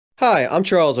Hi, I'm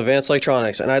Charles of Advanced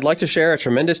Electronics, and I'd like to share a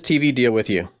tremendous TV deal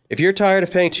with you. If you're tired of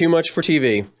paying too much for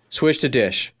TV, switch to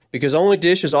Dish, because only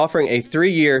Dish is offering a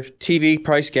 3-year TV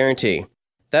price guarantee.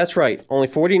 That's right, only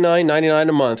 $49.99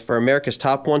 a month for America's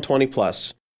Top 120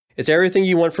 Plus. It's everything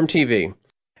you want from TV,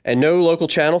 and no local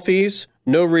channel fees,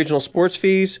 no regional sports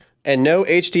fees, and no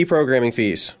HD programming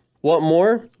fees. Want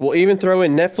more? We'll even throw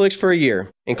in Netflix for a year,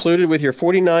 included with your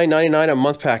 $49.99 a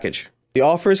month package. The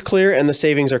offer is clear and the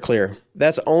savings are clear.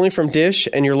 That's only from Dish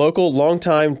and your local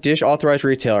longtime Dish authorized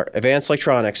retailer, Advanced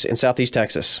Electronics in Southeast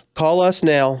Texas. Call us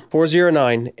now,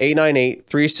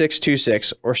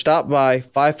 409-898-3626, or stop by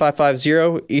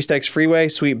 5550 East X Freeway,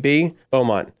 Suite B,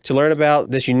 Beaumont, to learn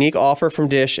about this unique offer from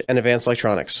Dish and Advanced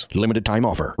Electronics. Limited time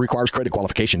offer. Requires credit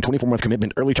qualification, 24-month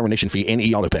commitment, early termination fee, and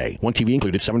e-auto pay. One TV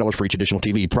included, $7 for each additional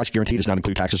TV. Price guarantee does not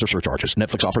include taxes or surcharges.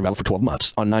 Netflix offer valid for 12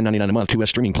 months. On $9.99 a month, 2S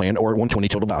streaming plan, or $120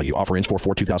 total value. Offer ends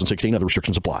 4/4/2016. Other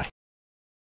restrictions apply.